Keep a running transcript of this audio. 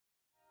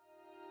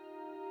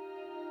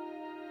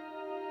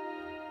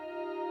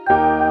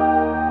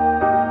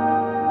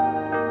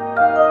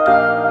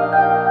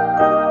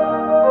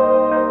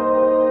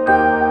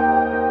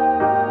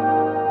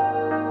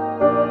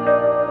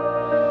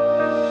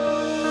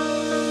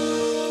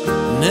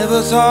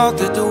Never thought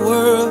that the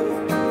world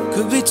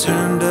could be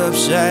turned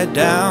upside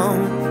down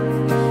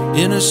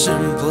in a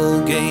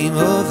simple game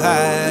of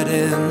hide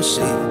and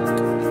seek.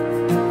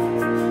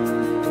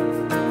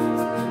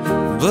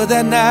 But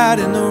that night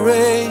in the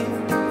rain,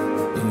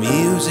 the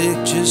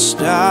music just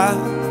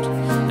stopped,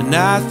 and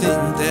I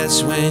think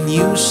that's when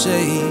you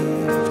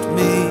saved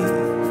me.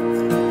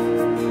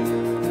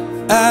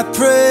 I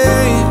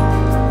pray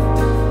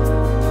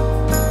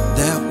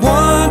that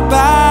one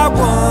by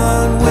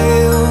one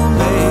we'll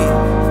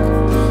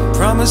make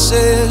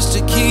promises to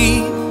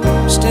keep,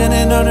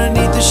 standing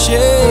underneath the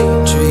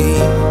shade tree.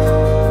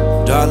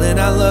 Darling,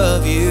 I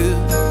love you.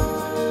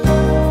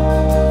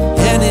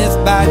 And if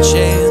by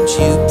chance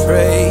you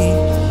pray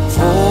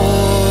for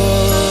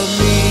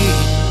me,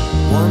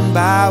 one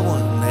by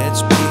one,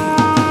 let's be.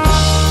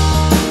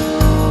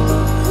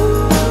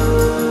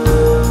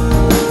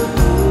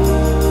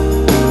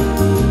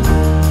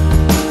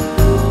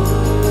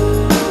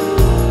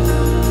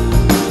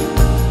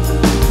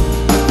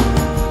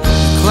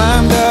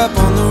 Climbed up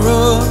on the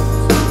roof,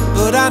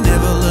 but I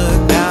never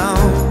looked down,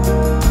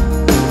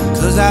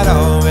 'cause I'd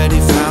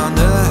already found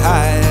the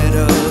height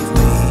of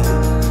me.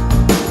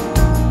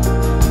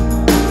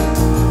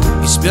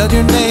 You spelled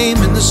your name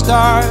in the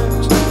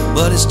stars,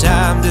 but it's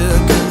time to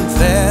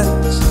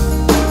confess,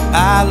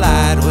 I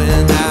lied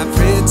when I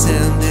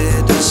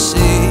pretended to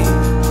see.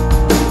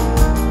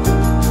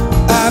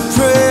 I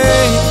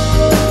pray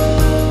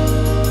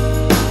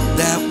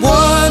that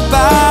one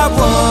by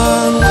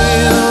one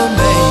we'll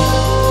make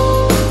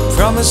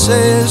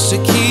promises to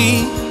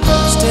keep,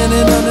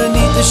 standing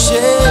underneath the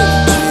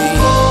shade tree.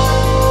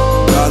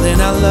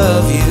 Darling, I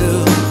love you.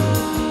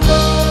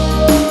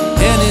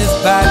 And if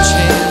by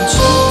chance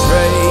you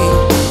pray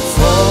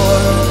for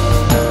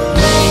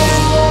me,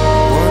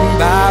 one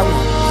by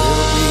one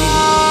we'll be.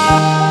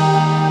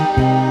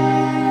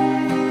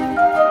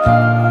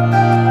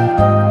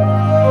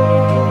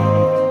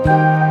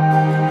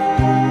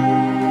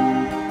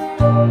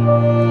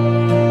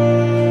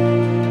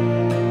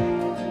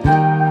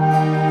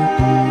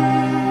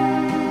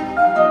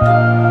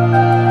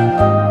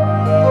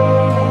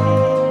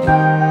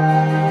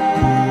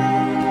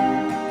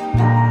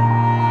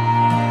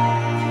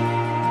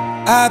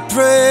 I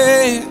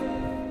pray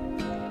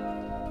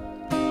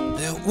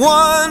that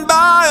one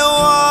by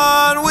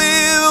one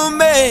we'll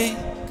make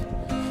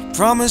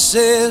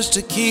promises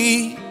to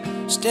keep,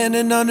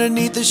 standing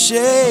underneath the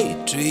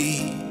shade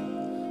tree.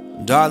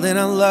 Darling,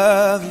 I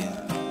love you.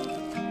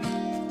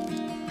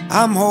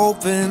 I'm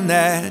hoping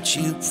that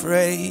you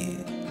pray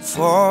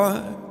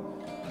for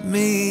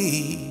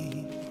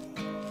me.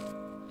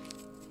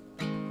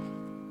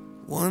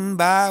 One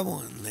by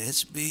one,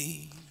 let's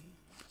be.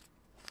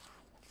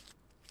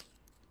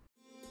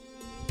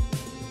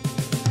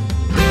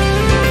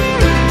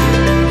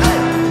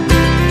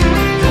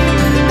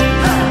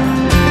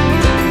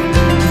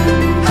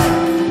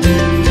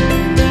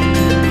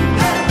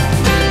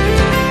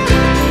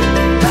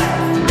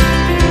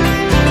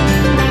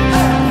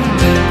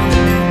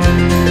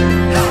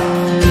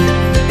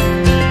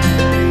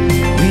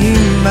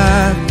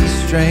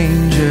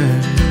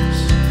 Strangers,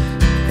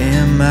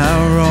 am I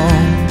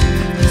wrong?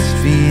 It's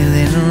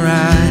feeling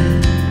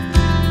right.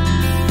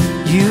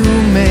 You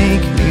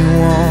make me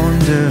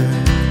wonder,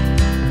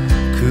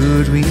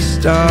 could we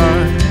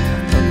start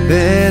a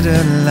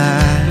better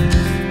life?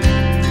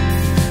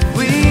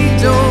 We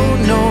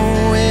don't know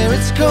where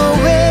it's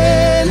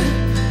going,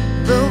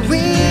 but we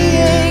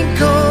ain't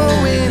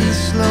going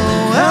slow.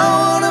 I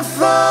wanna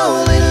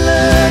fall in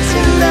love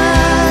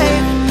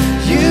tonight,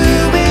 you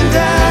and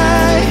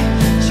I,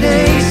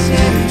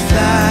 chasing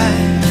fly.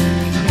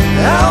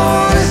 I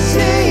wanna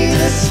see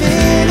the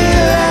city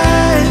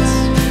lights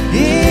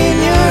in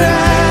your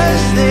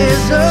eyes.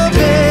 There's a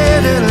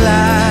better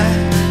life.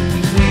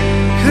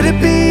 Could it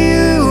be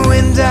you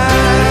and I?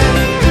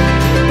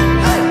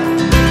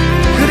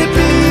 Could it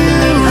be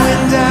you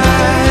and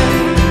I?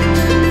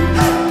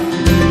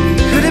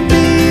 Could it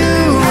be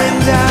you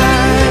and I?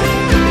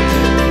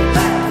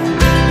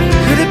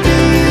 Could it be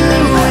you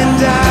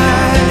and I?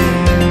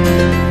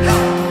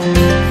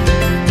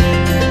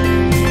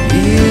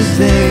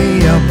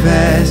 They are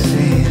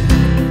passing.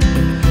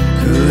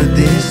 Could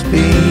this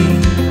be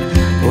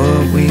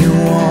what we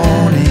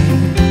wanted?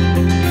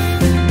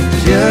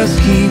 Just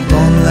keep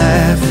on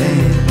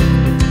laughing.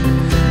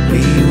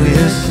 We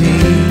will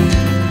see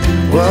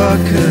what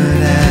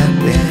could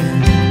happen.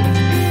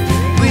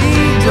 We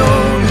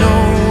don't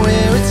know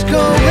where it's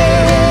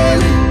going,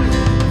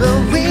 but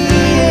we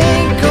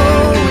ain't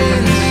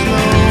going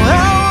slow.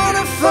 I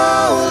wanna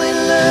fall in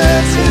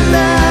love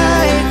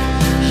tonight,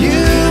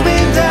 you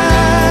and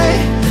I,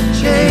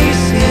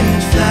 chasing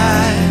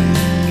fly.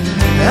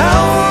 I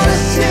wanna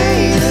see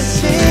the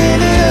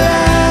city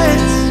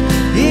lights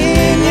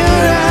in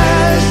your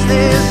eyes.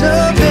 There's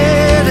a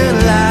better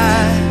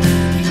life.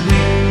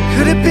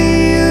 Could it be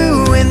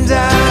you and I?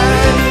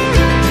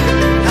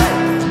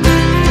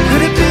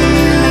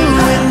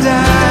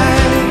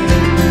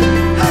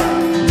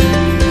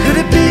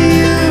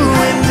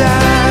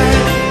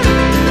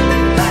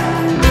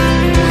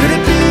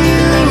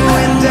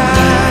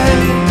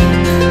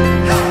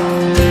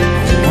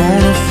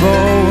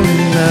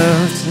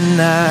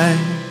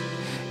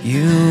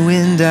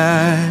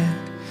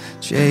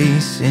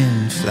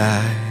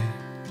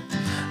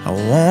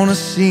 wanna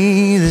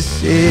see the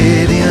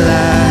city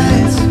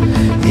lights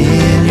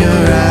in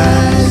your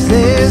eyes.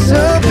 There's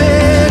a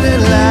better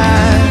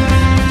life.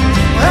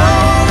 I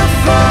wanna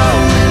fall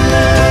in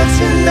love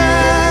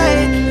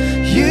tonight,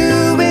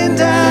 you and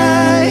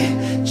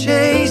I,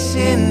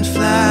 chasing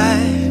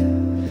flight.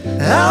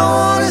 I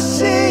wanna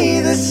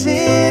see the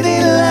city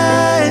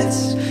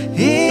lights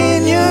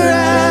in your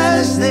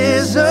eyes.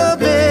 There's a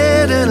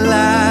better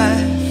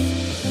life.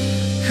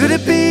 Could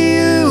it be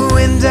you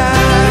and I?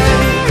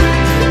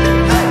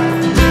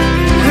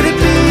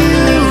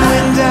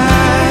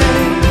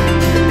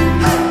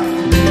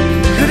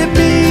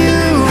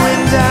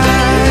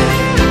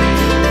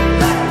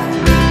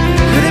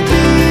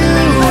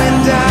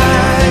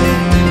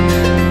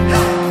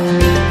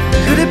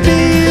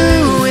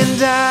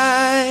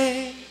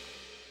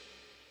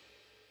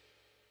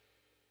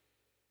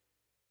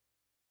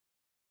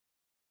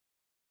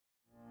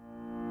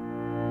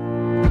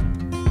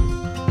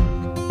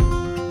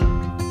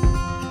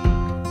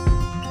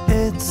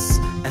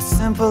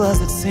 Simple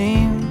as it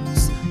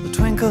seems, the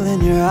twinkle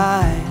in your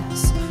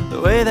eyes,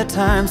 the way that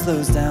time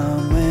slows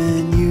down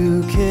when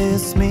you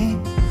kiss me.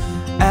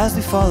 As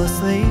we fall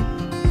asleep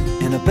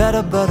in a bed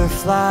of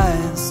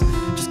butterflies,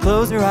 just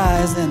close your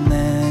eyes and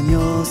then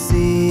you'll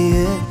see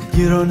it.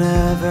 You don't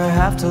ever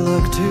have to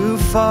look too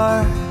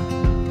far,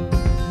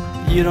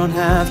 you don't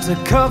have to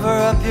cover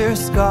up your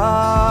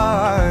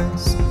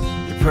scars.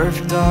 You're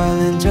perfect,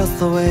 darling, just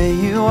the way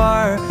you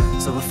are.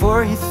 So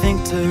before you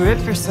think to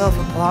rip yourself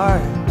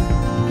apart,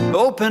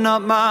 open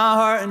up my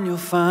heart and you'll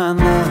find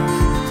love,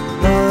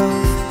 love,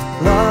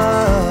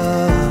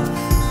 love,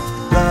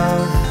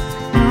 love,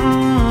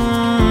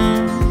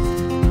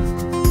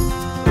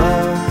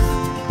 love,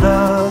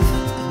 love,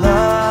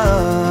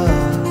 love.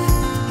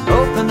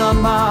 Open up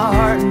my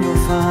heart and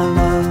you'll find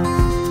love.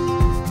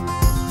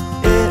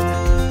 It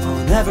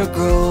will never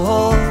grow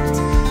old,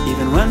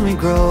 even when we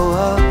grow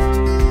up.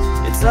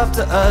 It's up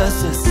to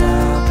us to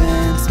stop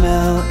and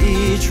smell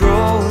each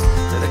rose.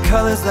 They're the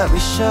colors that we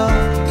show,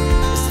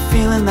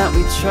 feeling that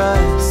we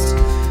trust,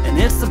 and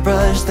it's the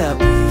brush that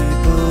we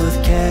both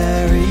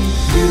carry.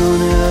 You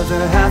don't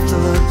ever have to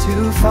look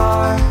too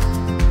far,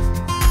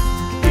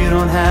 you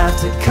don't have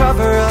to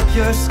cover up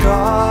your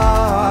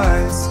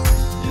scars.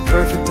 You're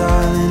perfect,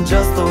 darling,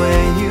 just the way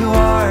you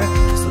are.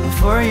 So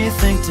before you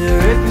think to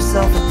rip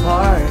yourself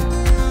apart,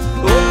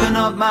 open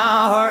up my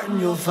heart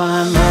and you'll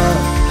find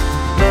love,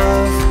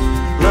 love,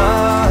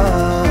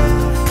 love.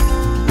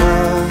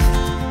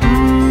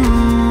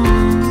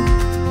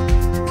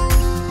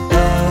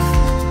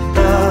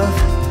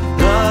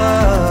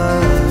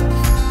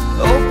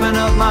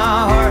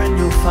 My heart and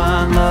you'll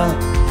find love.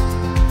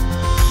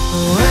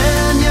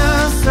 When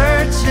you're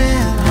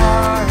searching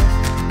hard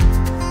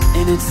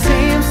and it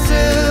seems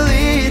to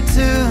lead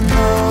to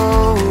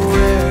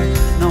nowhere,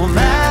 no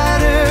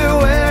matter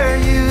where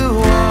you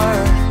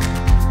are,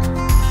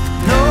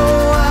 know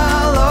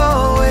I'll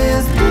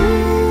always be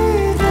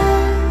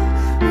there.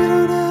 You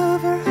don't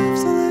ever have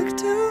to look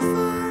too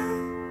far,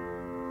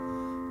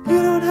 you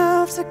don't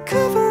have to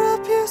cover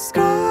up your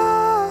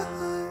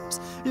scars.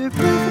 You're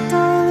perfect,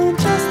 darling,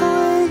 just the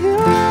way you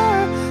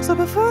are. So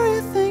before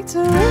you think to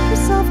rip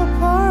yourself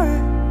apart,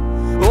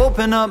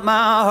 open up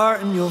my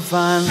heart and you'll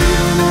find you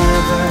don't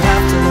ever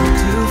have to look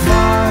too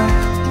far,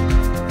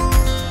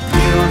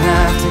 you don't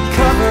have to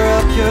cover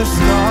up your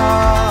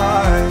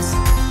scars.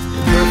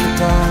 You're perfect,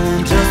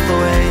 darling, just the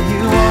way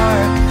you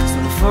are. So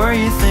before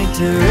you think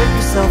to rip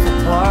yourself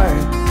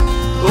apart,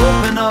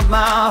 open up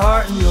my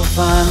heart and you'll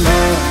find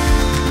love,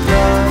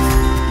 love,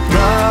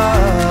 love,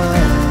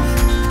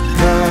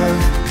 love.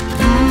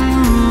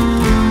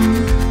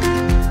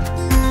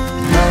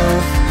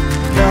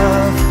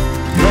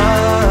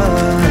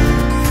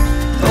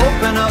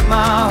 Open up my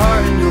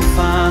heart and you'll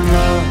find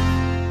love.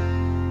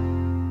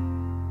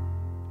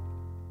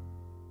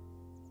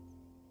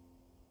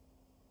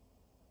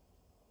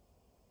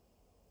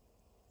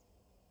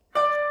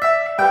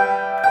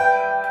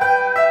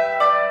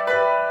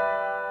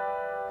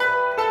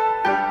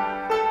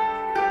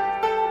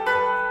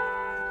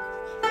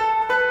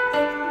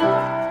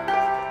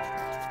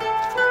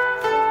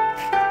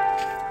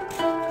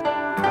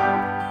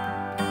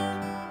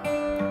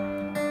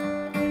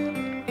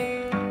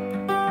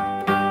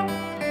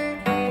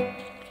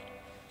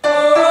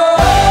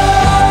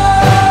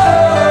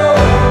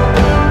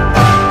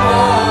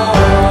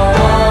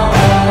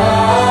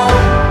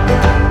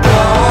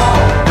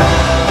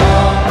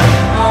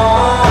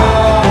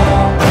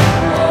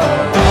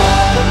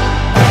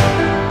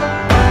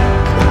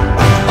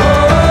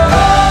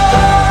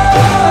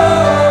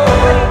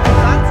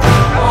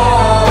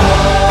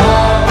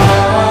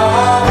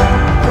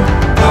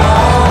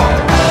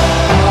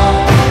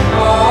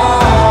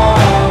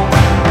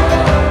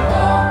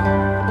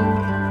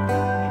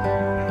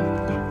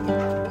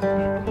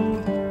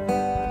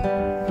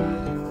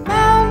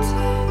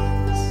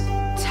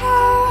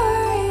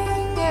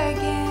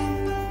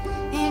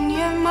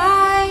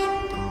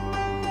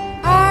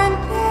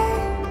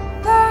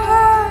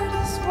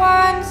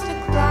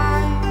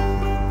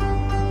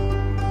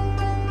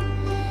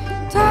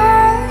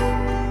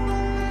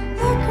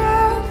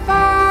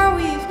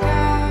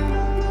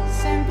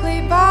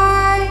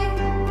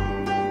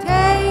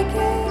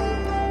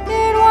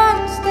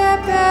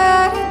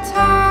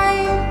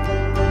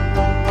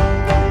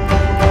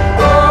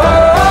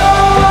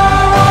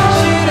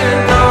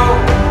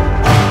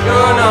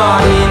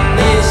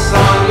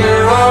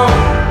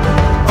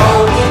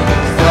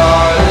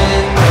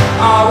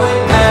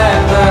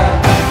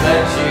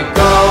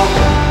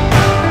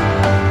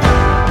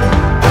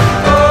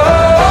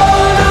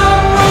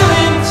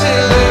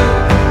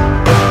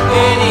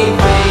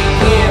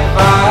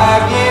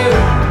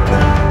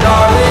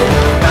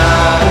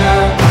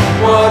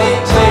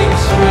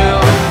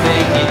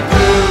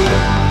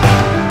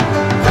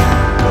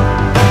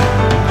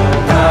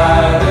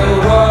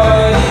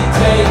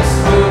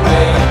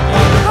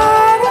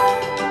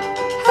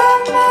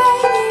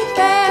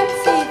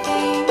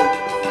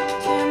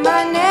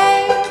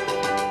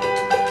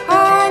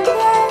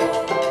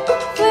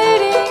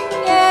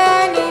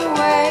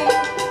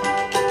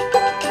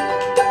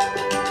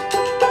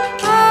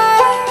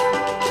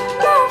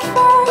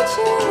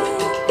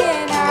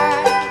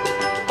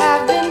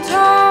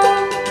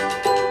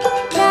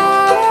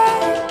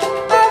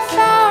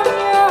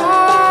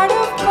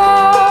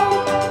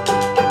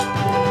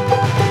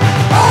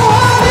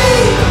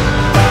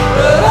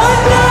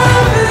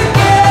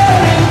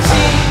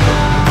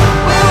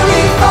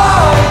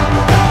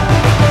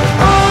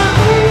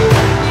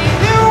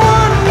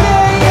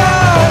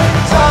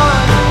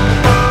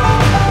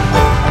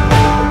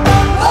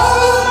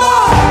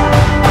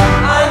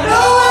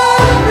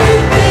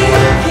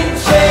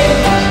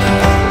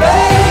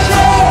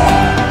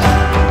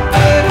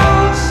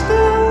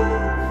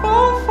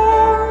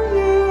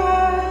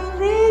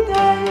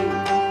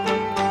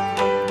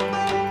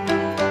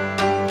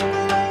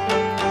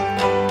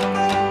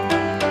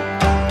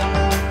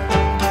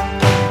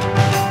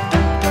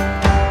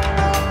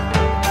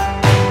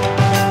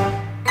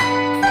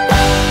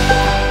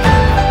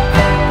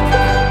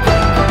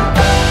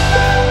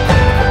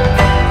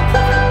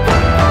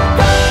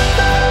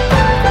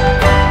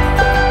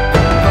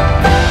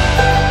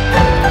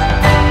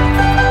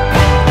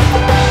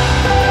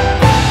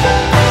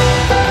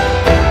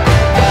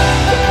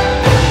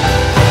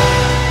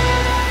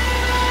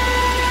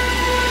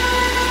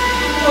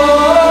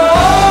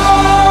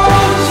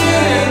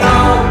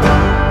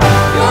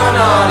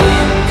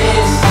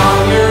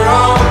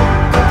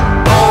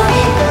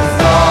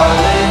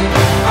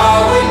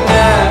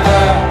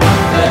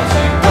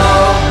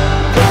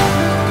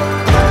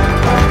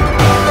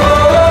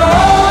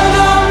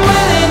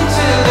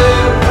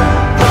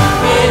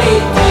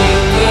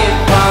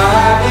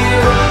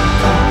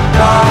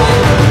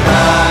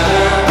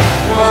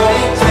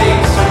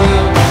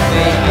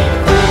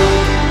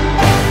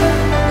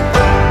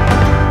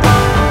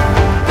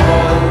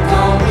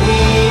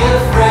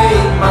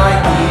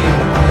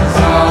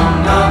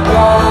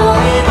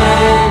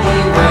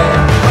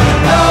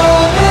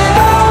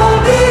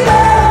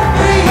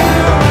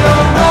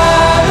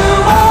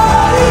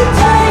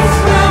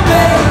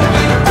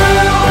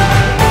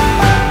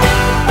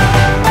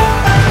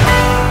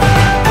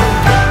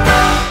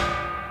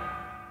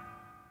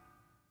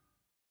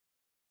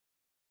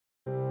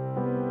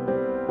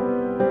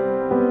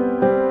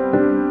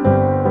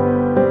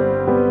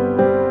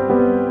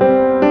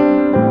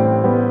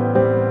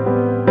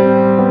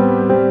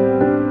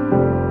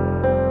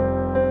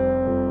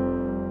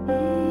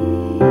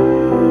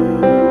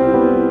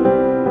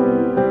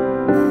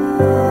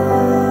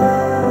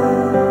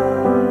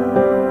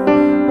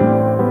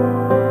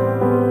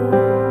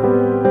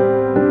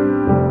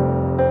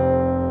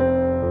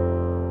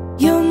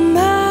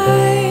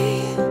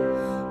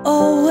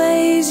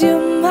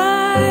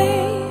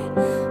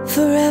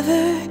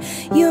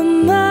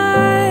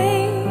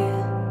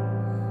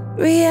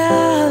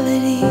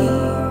 reality.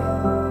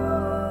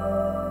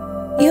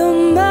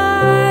 You're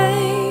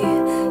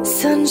my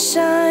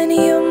sunshine,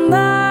 you're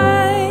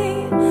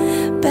my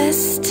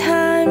best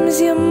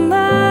times, you're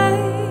my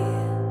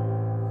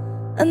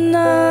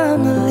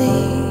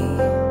anomaly.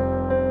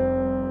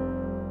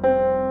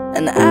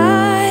 And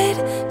I'd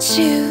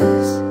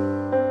choose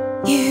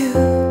you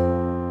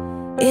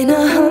in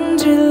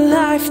 100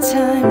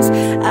 lifetimes.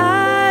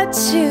 I'd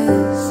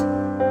choose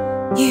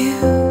you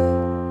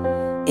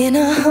in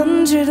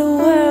 100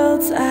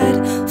 worlds.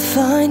 I'd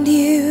find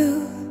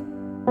you,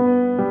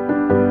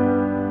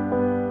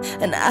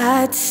 and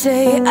I'd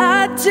say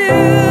I do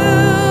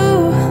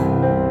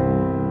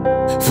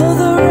for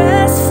the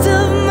rest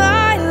of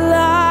my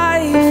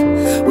life.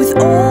 With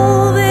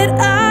all that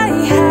I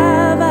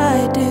have,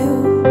 I do.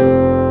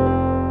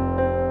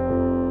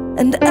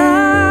 And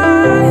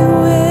I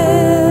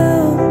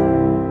will,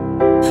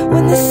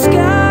 when the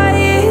sky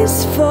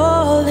is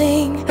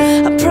falling,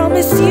 I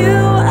promise you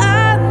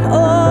I'm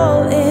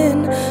all in,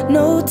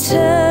 no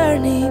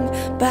turning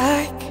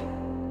back.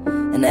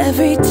 And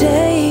every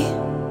day,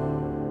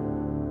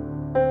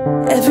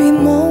 every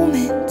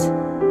moment,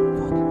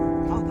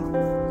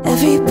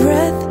 every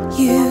breath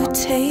you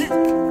take,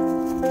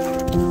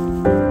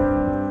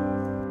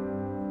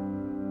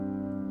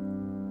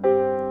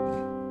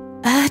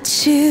 I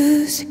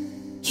choose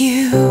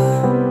you.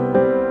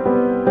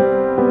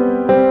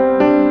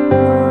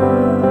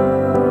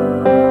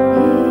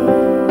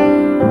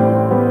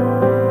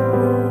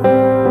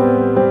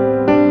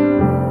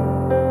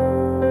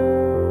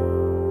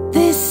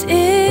 This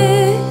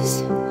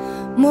is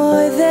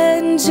more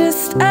than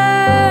just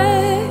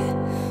a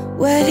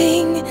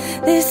wedding.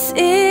 This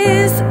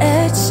is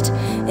etched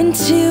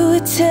into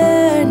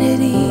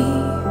eternity.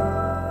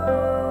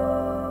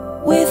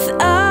 With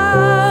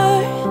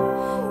our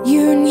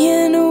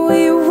union,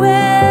 we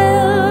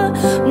will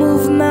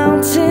move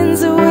mountains.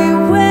 We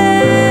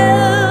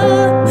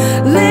will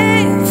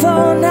live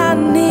on our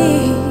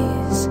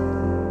knees.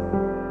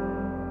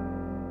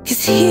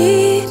 'Cause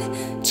he'd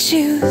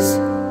choose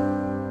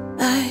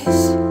us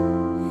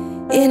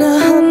in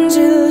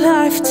 100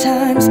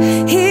 lifetimes.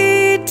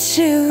 He'd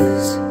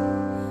choose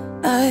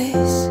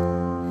us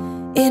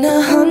in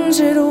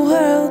 100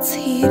 worlds.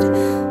 He'd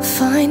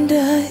find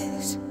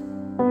us,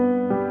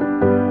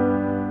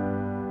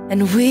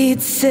 and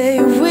we'd say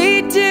we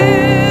do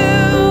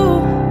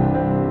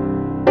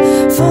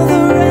for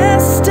the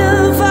rest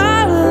of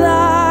our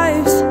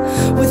lives.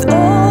 With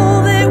all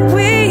that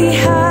we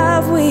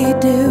have, we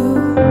do.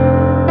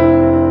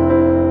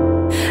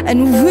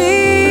 And we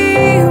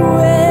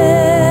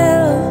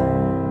will,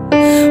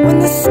 when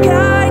the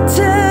sky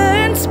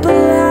turns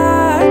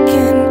black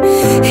and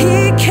he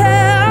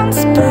comes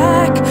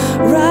back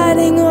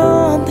riding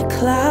on the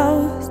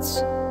clouds.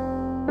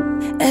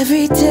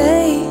 Every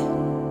day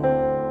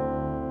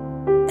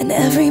and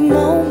every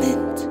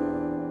moment,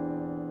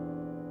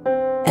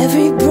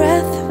 every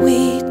breath we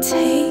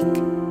take,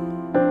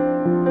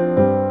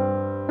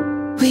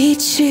 we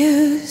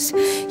choose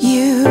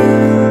you.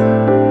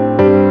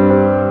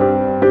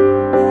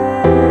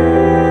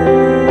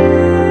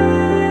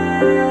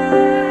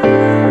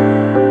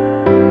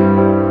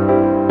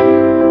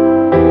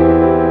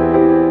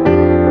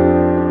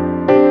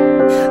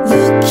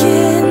 Look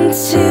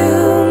into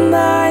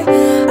my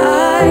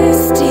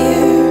eyes,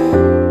 dear.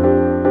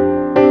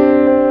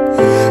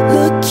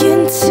 Look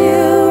into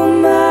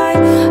my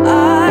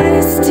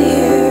eyes,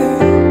 dear.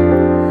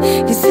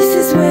 'Cause this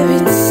is where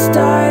it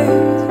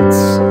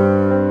starts.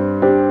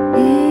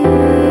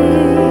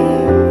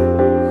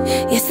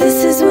 Yes, this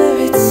is where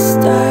it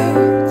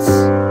starts.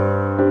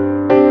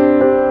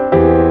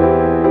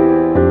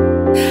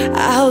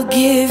 I'll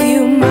give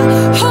you my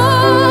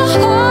whole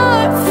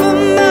heart for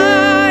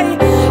my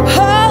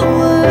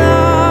whole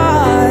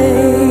life.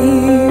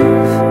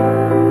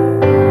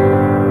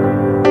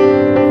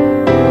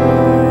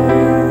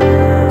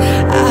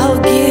 I'll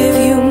give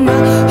you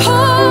my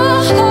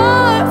whole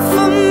heart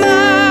for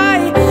my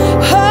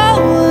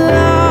whole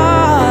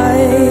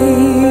life.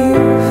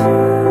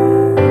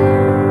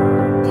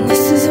 And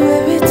this is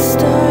where it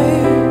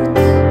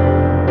starts.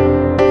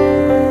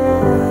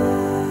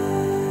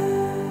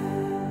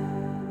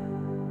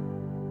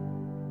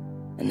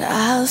 And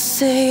I'll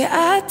say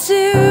I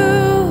do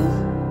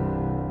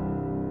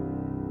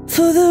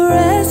for the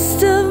rest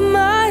of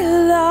my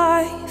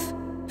life.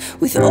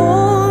 With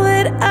all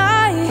that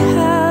I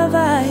have,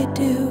 I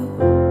do.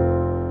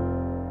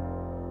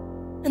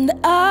 And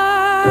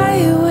I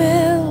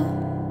will,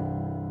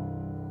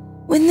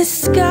 when the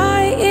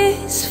sky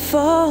is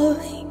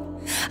falling,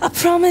 I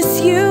promise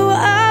you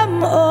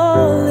I'm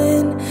all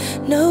in,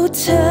 no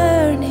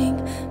turning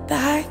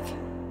back.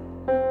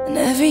 And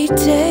every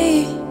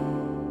day,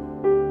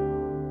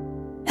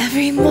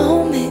 every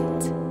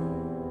moment,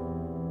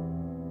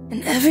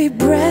 and every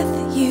breath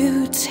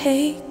you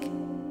take,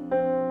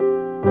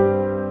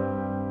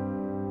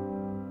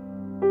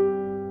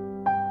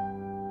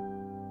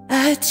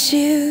 I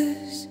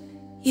choose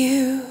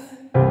you.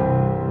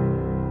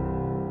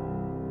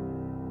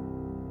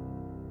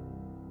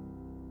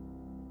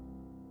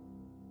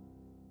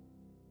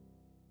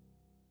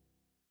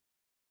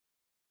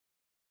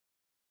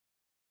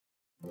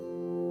 I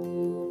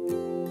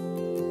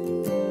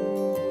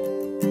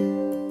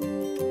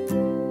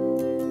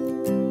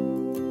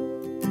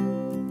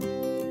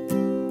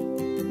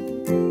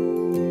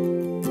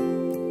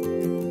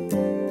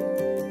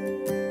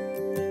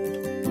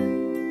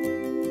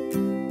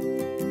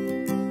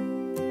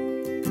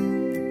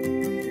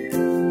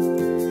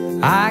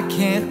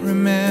can't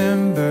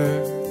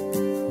remember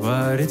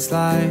what it's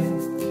like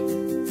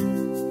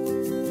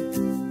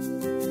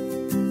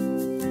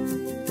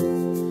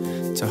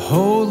to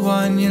hold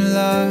one you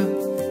love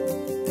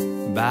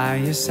by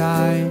your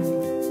side.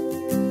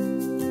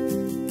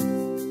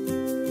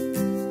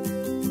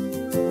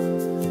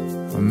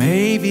 Or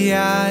maybe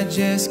I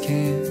just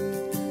can't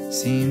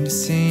seem to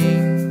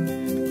sing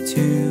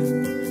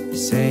to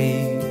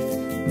save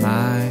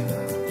my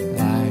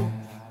life.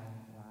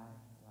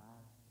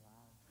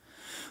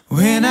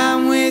 When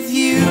I'm with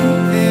you,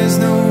 there's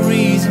no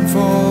reason for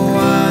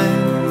wine.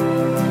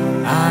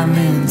 I'm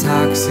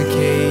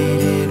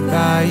intoxicated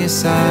by your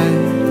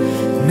side.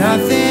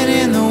 Nothing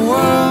in the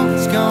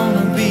world's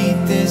gonna beat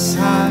this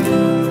high.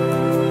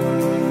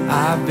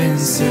 I've been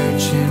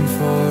searching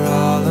for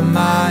all of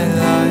my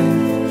life.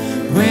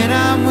 When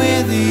I'm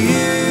with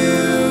you,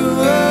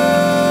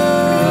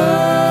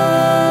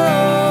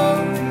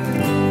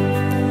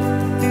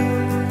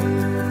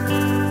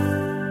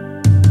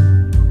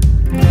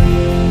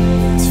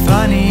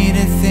 funny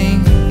to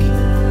think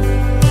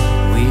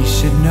we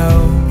should know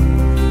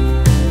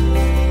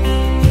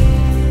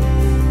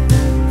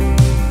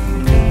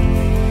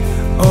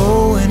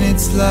oh, and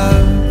it's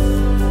love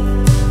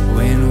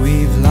when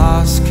we've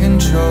lost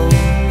control.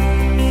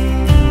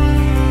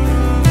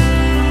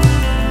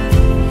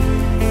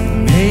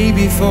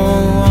 Maybe for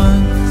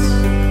once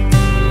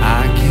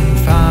I can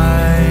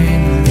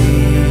finally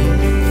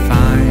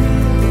find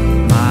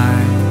my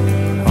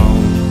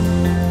home.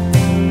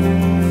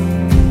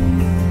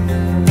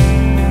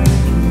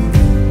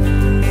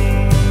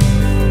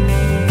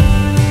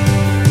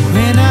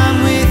 When I'm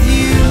with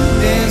you,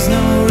 there's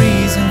no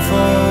reason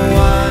for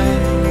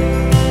wine.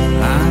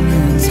 I'm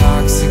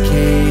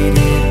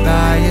intoxicated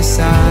by your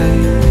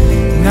side.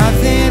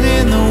 Nothing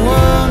in the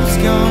world's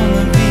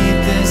gonna beat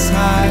this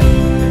high.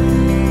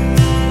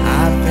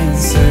 I've been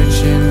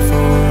searching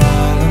for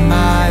all of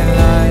my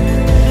life.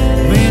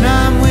 When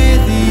I'm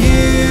with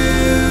you,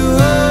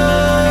 oh,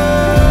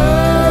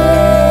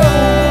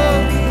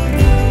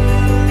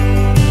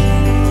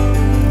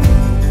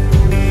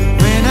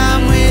 when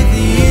I'm with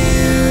you,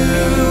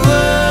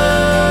 oh,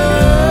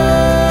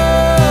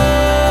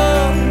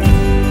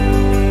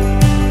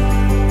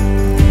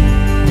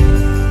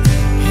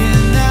 in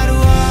that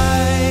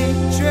white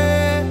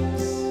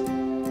dress,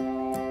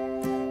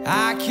 I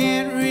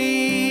can't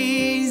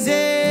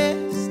resist.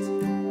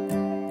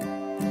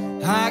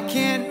 I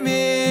can't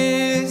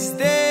miss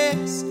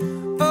this.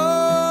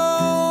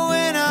 Oh,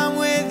 when I'm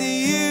with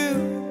you,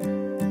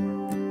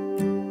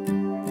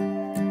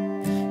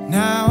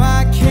 now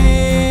I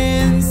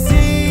can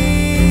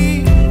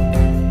see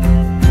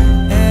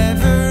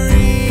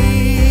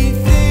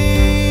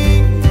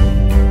everything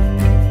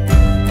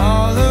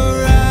all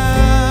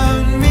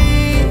around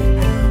me.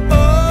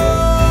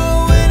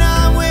 Oh, when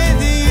I'm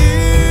with you,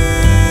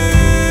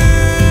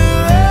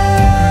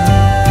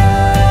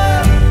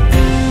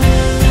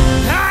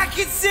 I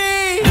can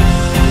see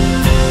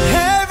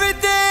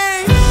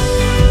everything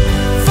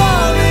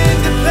fall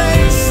into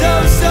place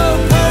so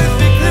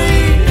perfectly.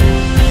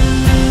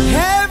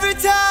 Every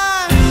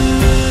time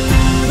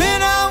when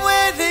I'm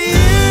with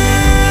you,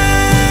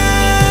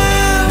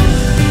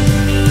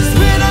 'cause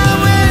when I'm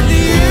with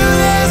you,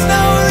 there's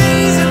no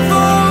reason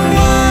for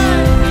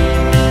wine.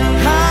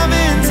 I'm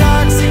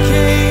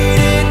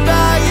intoxicated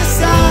by your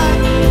side.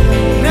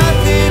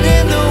 Nothing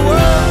in the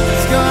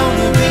world's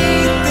gonna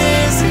beat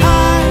this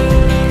high.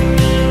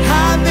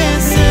 I've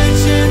been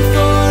searching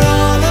for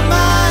all of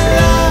my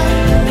life.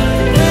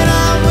 When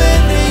I'm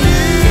with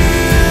you,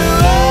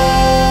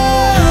 oh,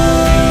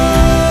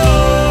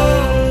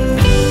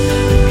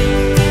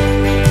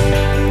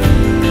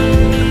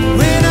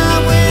 when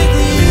I'm with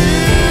you,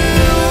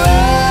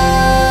 oh,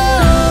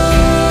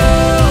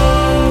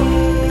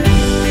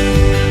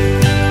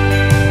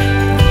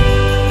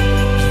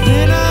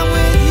 when I'm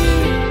with you,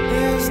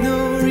 there's no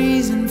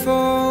reason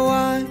for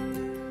wine.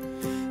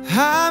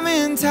 I'm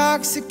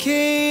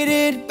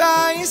intoxicated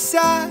by your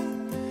side.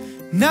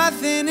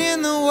 Nothing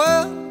in the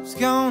world's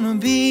gonna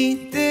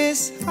beat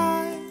this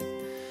high.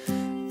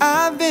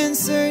 I've been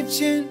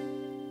searching.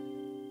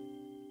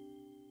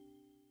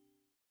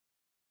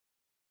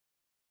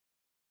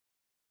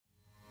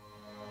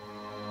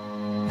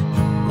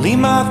 Leave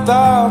my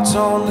thoughts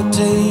on the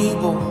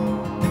table,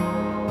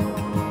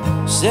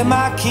 set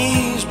my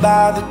keys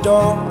by the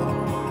door.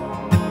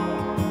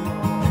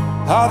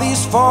 All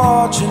these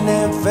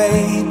fortunate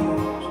fables,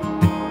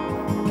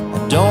 I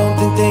don't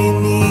think they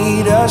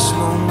need us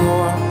no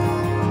more.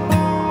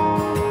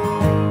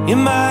 In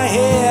my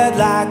head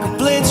like a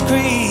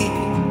blitzkrieg,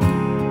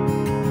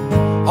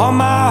 on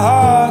my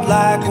heart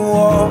like a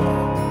war.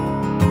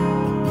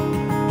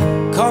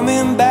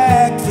 Coming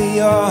back for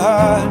your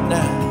heart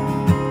now,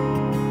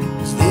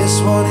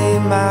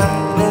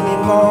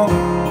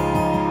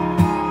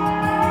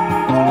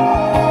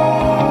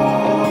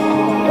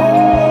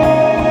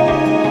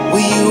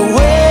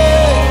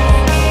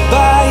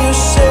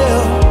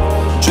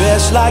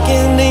 just like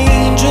an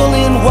angel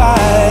in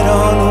white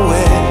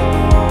unaware.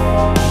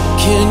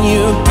 Can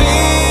you be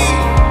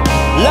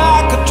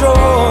like a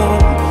drone,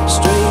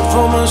 straight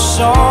from a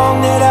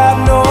song that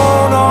I've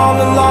known all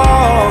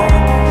along?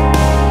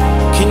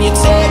 Can you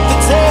take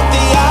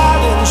the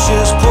islands,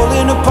 just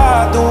pulling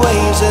apart the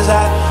waves as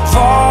I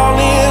fall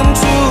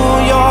into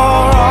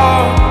your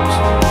arms,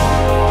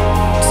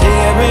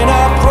 tearing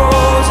up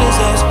roses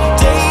as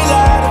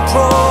daylight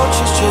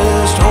approaches,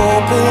 just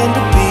hoping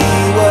to be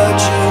what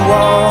you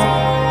want.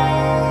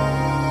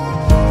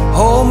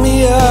 Hold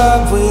me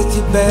up with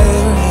your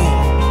bare hand,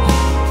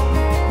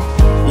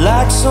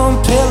 like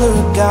some pillar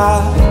of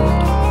God,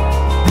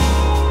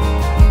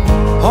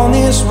 on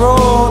this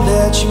road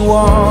that you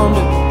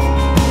wander,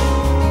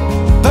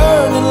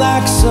 burning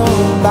like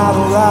some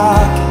bottle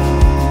rocket.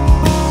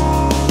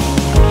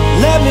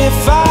 Let me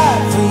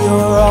fight for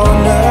your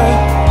honor,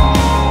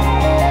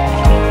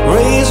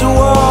 raise a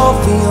wall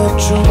for your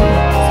truth,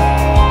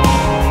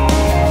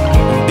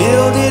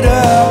 build it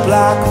up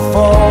like a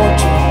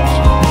fortress,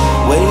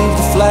 wave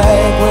the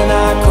flag when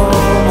I come